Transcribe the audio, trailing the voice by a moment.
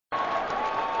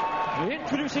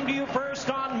Introducing to you first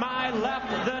on my left,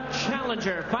 the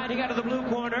challenger, fighting out of the blue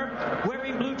corner,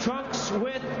 wearing blue trunks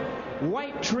with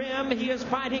white trim. He is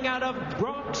fighting out of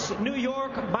Bronx, New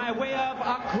York, by way of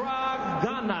Accra,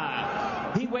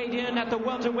 Ghana. He weighed in at the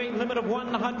welterweight limit of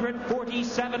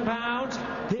 147 pounds.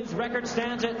 His record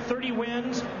stands at 30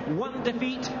 wins, 1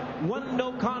 defeat, 1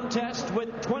 no contest,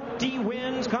 with 20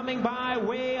 wins coming by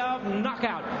way of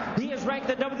knockout. He is ranked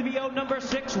the WBO number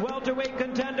 6 welterweight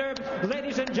contender.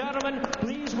 Ladies and gentlemen,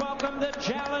 please welcome the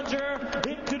challenger,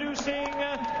 introducing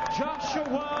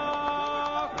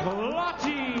Joshua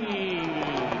Clottey.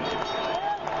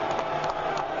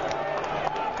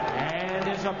 And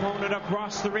his opponent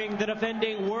across the ring, the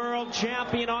defending world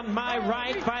champion on my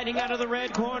right, fighting out of the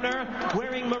red corner,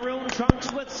 wearing maroon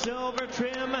trunks with silver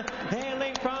trim,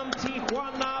 hailing from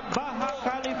Tijuana, Baja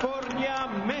California,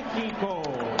 Mexico.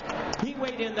 He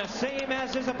weighed in the same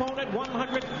as his opponent,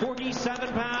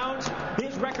 147 pounds.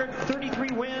 His record, 33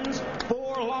 wins,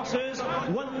 4 losses,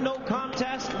 1 no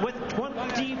contest, with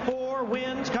 24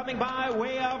 wins coming by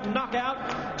way of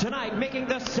knockout. Tonight, making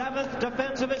the 7th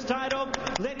defense of his title,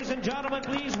 ladies and gentlemen,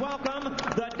 please welcome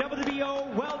the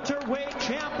WBO welterweight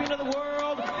champion of the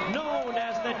world, known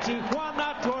as the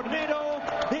Tijuana Tornado,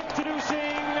 introducing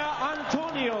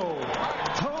Antonio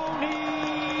Tony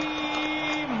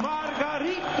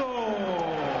Margarito.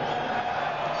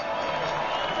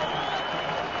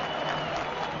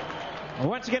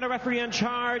 Once again, a referee in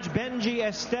charge, Benji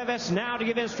Esteves, now to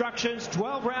give instructions.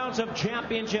 12 rounds of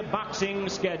championship boxing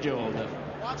scheduled.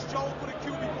 Watch Joe put a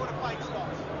cue before the fight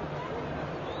starts.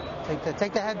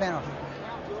 Take the headband off.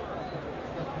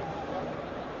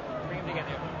 Bring him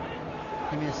together.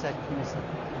 Give me a sec.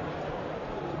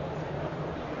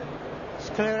 Let's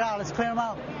clear it out. Let's clear them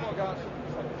out.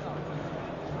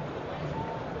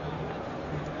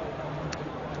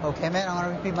 Okay, man, I'm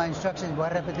going to repeat my instructions. Voy a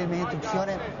repetir mis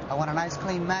instrucciones. I want a nice,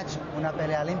 clean match. Una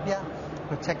pelea limpia.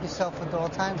 Protect yourself at all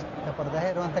times. Te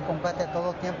protege durante combate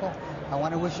todo tiempo. I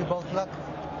want to wish you both luck.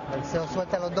 El deseo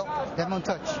suerte a los dos. Denme un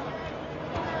touch.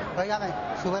 Óigame,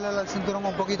 súbele el cinturón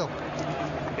un poquito.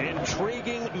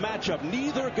 Intriguing matchup.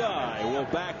 Neither guy will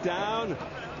back down.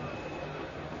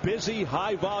 Busy,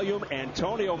 high volume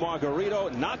Antonio Margarito,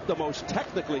 not the most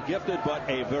technically gifted, but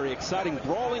a very exciting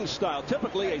brawling style.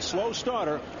 Typically a slow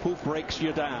starter who breaks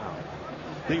you down.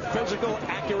 The physical,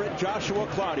 accurate Joshua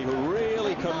Clottey, who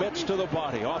really commits to the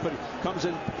body, often comes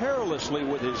in perilously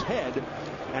with his head.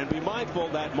 And be mindful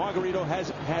that Margarito has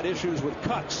had issues with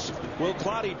cuts. Will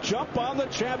Clottey jump on the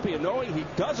champion, knowing he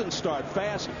doesn't start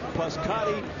fast? Plus,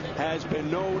 Clottey has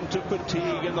been known to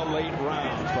fatigue in the late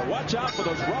rounds. But watch out for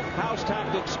those rough house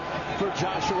tactics for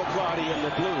Joshua Clottey in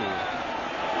the blue.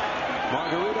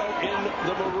 Margarito in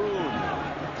the maroon.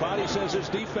 Clottey says his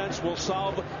defense will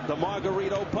solve the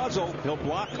Margarito puzzle. He'll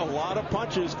block a lot of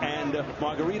punches, and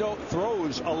Margarito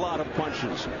throws a lot of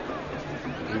punches.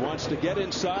 He wants to get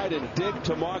inside and dig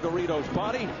to Margarito's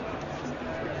body.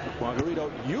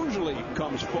 Margarito usually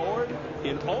comes forward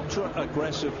in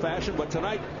ultra-aggressive fashion, but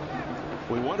tonight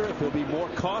we wonder if he'll be more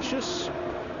cautious.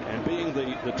 And being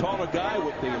the taller guy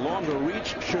with the longer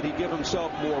reach, should he give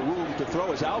himself more room to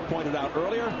throw, as Al pointed out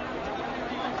earlier?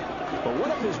 But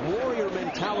what if his warrior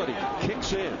mentality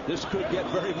kicks in? This could get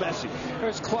very messy.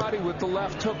 There's Clottey with the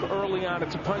left hook early on.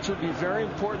 It's a punch that would be very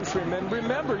important for him. And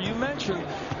remember, you mentioned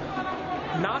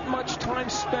not much time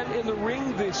spent in the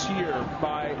ring this year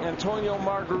by Antonio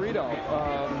Margarito.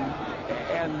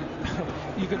 And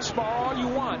you can spar all you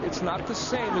want. It's not the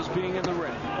same as being in the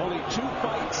ring. Only 2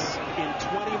 fights in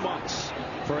 20 months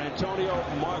for Antonio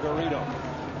Margarito.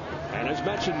 And as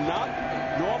mentioned, not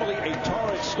normally a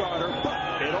torrid starter,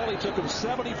 but it only took him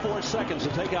 74 seconds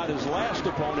to take out his last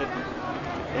opponent,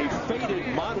 a faded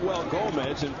Manuel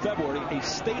Gomez, in February, a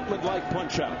statement-like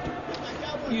punch-out.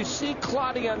 You see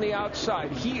Clottey on the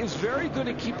outside. He is very good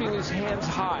at keeping his hands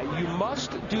high. You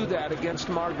must do that against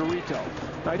Margarito.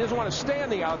 Now, he doesn't want to stay on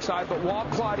the outside, but while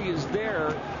Clottey is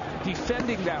there,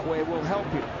 defending that way will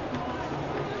help you.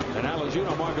 And as you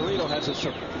know, Margarito has a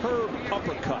superb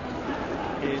uppercut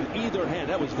in either hand.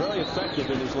 That was very effective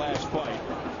in his last fight.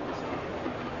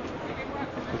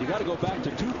 But you got to go back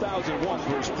to 2001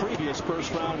 for his previous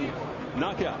first-round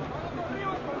knockout.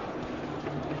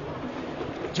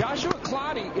 Joshua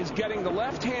Clottey is getting the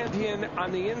left hand in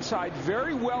on the inside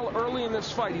very well early in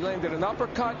this fight. He landed an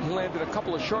uppercut. He landed a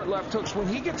couple of short left hooks. When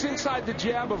he gets inside the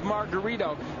jab of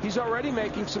Margarito, he's already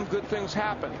making some good things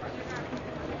happen.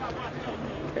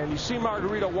 And you see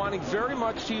Margarito wanting very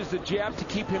much to use the jab to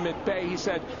keep him at bay. He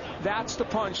said, that's the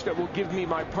punch that will give me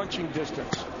my punching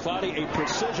distance. Clottey, a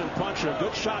precision puncher. A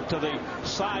good shot to the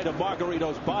side of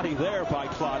Margarito's body there by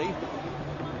Clottey.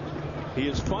 He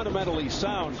is fundamentally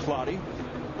sound, Clottey.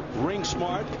 Ring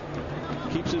smart.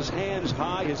 Keeps his hands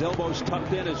high, his elbows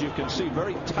tucked in, as you can see.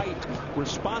 Very tight,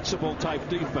 responsible type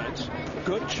defense.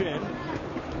 Good chin.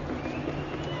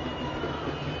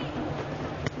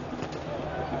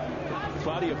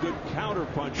 Clottey, a good counter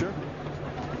puncher.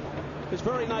 His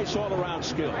very nice all-around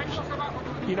skills.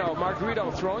 You know,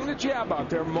 Margarito throwing the jab out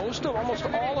there. Almost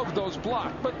all of those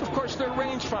blocked. But, of course, they're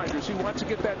rangefinders. He wants to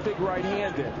get that big right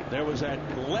hand in. There was that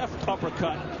left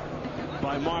uppercut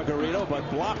by Margarito, but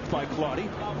blocked by Clottey.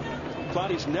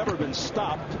 Clottey's never been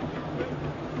stopped.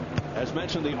 As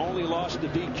mentioned, the only loss to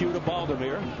DQ to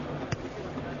Baldomir.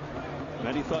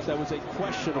 Many thought that was a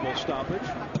questionable stoppage.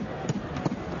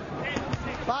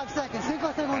 5 seconds.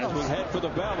 5 segundos. As we head for the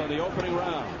bell in the opening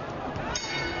round.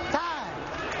 Time.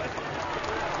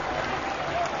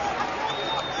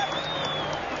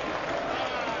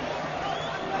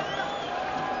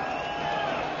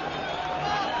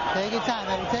 Take your time,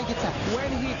 baby. Take your time.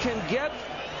 When he can get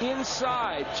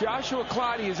inside, Joshua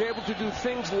Clottey is able to do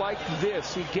things like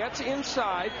this. He gets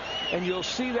inside, and you'll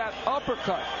see that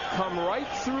uppercut come right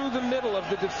through the middle of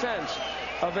the defense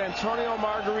of Antonio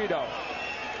Margarito.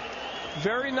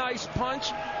 Very nice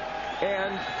punch,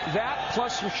 and that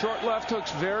plus some short left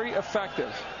hooks, very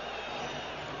effective.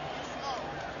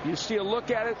 You see a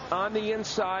look at it on the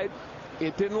inside.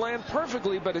 It didn't land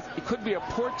perfectly, but it could be a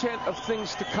portent of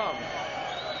things to come.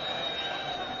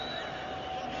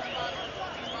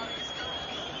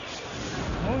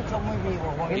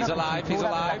 He's alive. He's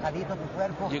alive.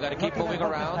 You got to keep moving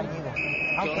around.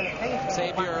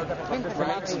 Save your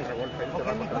rights.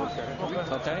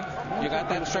 Okay. You got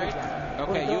that straight?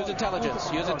 Okay. Use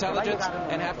intelligence. Use intelligence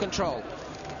and have control.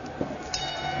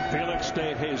 Felix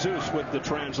de Jesus with the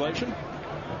translation.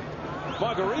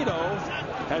 Margarito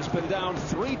has been down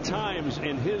 3 times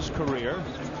in his career.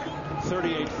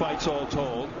 38 fights all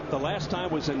told. The last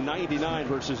time was in '99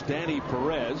 versus Danny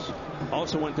Perez.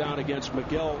 Also went down against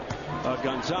Miguel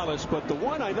Gonzalez. But the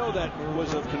one I know that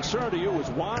was of concern to you was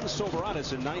Juan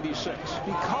Soberanes in '96.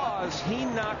 Because he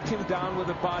knocked him down with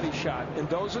a body shot. And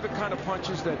those are the kind of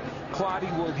punches that Clottey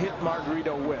will hit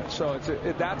Margarito with. So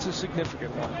that's a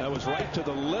significant one. That was right to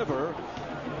the liver.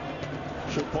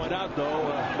 Should point out,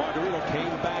 though, Margarito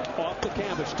came back off the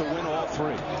canvas to win all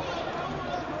 3.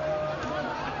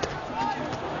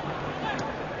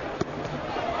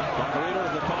 Margarito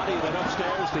to the body, then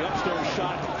upstairs. The upstairs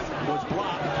shot was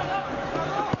blocked.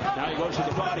 Now he goes to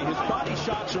the body. His body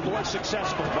shots are more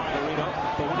successful, Margarito.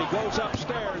 But when he goes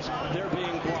upstairs, they're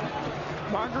being blocked.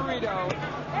 Margarito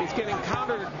is getting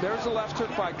countered. There's a left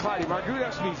hook by Clottey. Margarito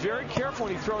has to be very careful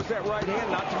when he throws that right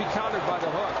hand not to be countered by the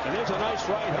hook. And there's a nice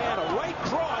right hand, a right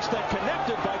cross that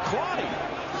connected by Clottey.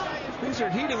 These are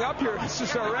heating up here. This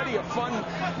is already a fun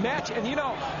match. And, you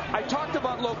know, I talked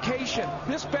about location.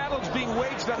 This battle is being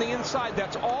waged on the inside.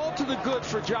 That's all to the good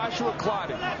for Joshua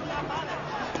Clottey.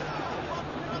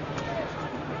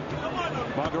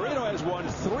 Margarito has won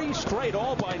 3 straight,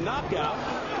 all by knockout.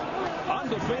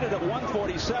 Undefeated at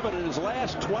 147 in his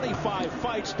last 25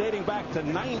 fights dating back to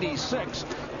 '96.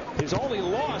 His only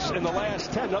loss in the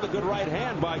last 10. Another good right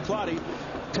hand by Clottey.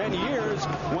 10 years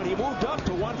when he moved up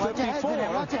to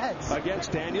 154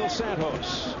 against Daniel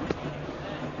Santos.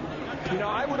 You know,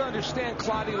 I would understand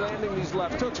Clottey landing these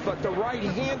left hooks, but the right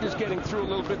hand is getting through a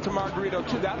little bit to Margarito,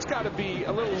 too. That's got to be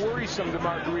a little worrisome to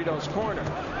Margarito's corner.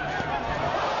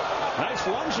 Nice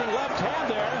lunging left hand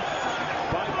there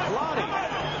by Clottey.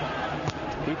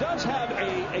 He does have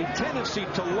a tendency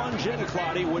to lunge in,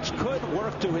 Clottey, which could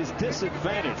work to his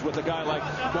disadvantage with a guy like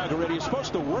Margarito. You're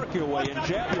supposed to work your way in,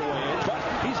 jab your way in, but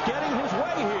he's getting his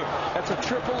way here. That's a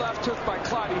triple left hook by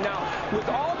Clottey. Now, with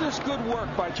all this good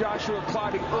work by Joshua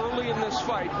Clottey early in this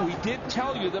fight, we did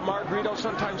tell you that Margarito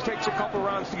sometimes takes a couple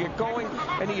rounds to get going,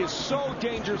 and he is so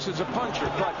dangerous as a puncher.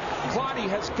 But Clottey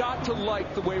has got to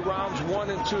like the way rounds 1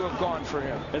 and 2 have gone for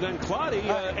him. And then Clottey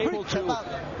able to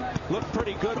look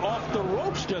pretty good off the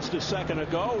ropes just a second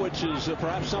ago, which is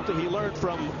perhaps something he learned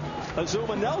from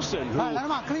Azuma Nelson,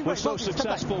 who was so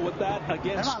successful with that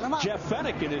against Jeff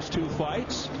Fennick in his 2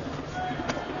 fights.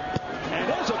 And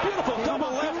there's a beautiful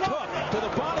double left hook to the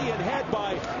body and head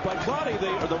by Clottey.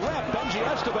 The ref, Benji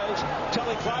Estevez,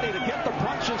 telling Clottey to get the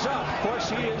punches up. Of course,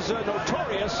 he is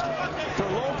notorious for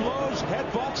low blows,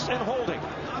 headbutts, and holding.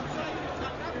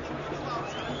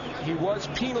 He was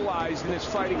penalized in his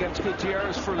fight against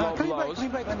Gutierrez for low blows.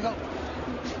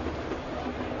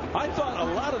 I thought a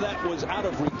lot of that was out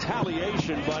of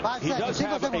retaliation, but he does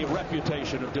have a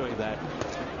reputation of doing that.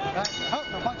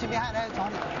 No punching behind the head,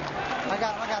 Tony. I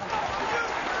got him.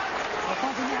 No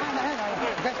punching behind the head.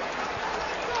 Okay.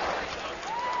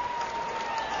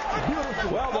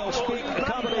 Well, they'll speak a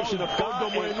combination of Ga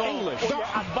and English.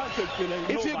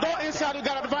 If you go inside, you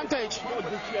got advantage.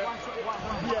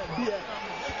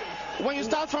 When you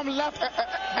start from left,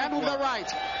 end with the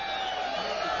right.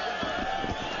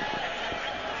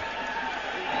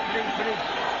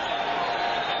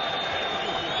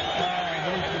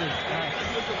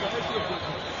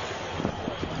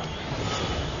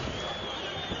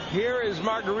 Here is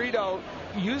Margarito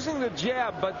using the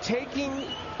jab, but taking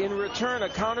in return a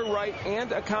counter right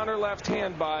and a counter left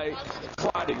hand by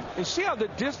Clottey. You see how the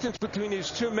distance between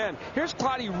these two men. Here's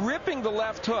Clottey ripping the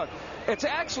left hook. It's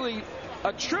actually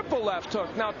a triple left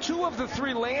hook. Now, 2 of the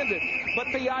 3 landed, but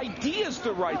the idea is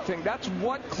the right thing. That's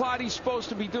what Clottey's supposed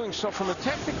to be doing. So from a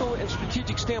technical and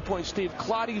strategic standpoint, Steve,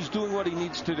 Clottey's doing what he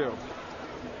needs to do.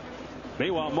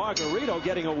 Meanwhile, Margarito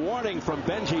getting a warning from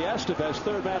Benji Estevez,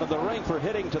 third man of the ring, for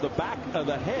hitting to the back of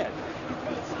the head.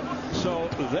 So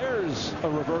there's a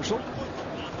reversal.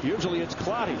 Usually it's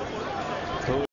Clottey.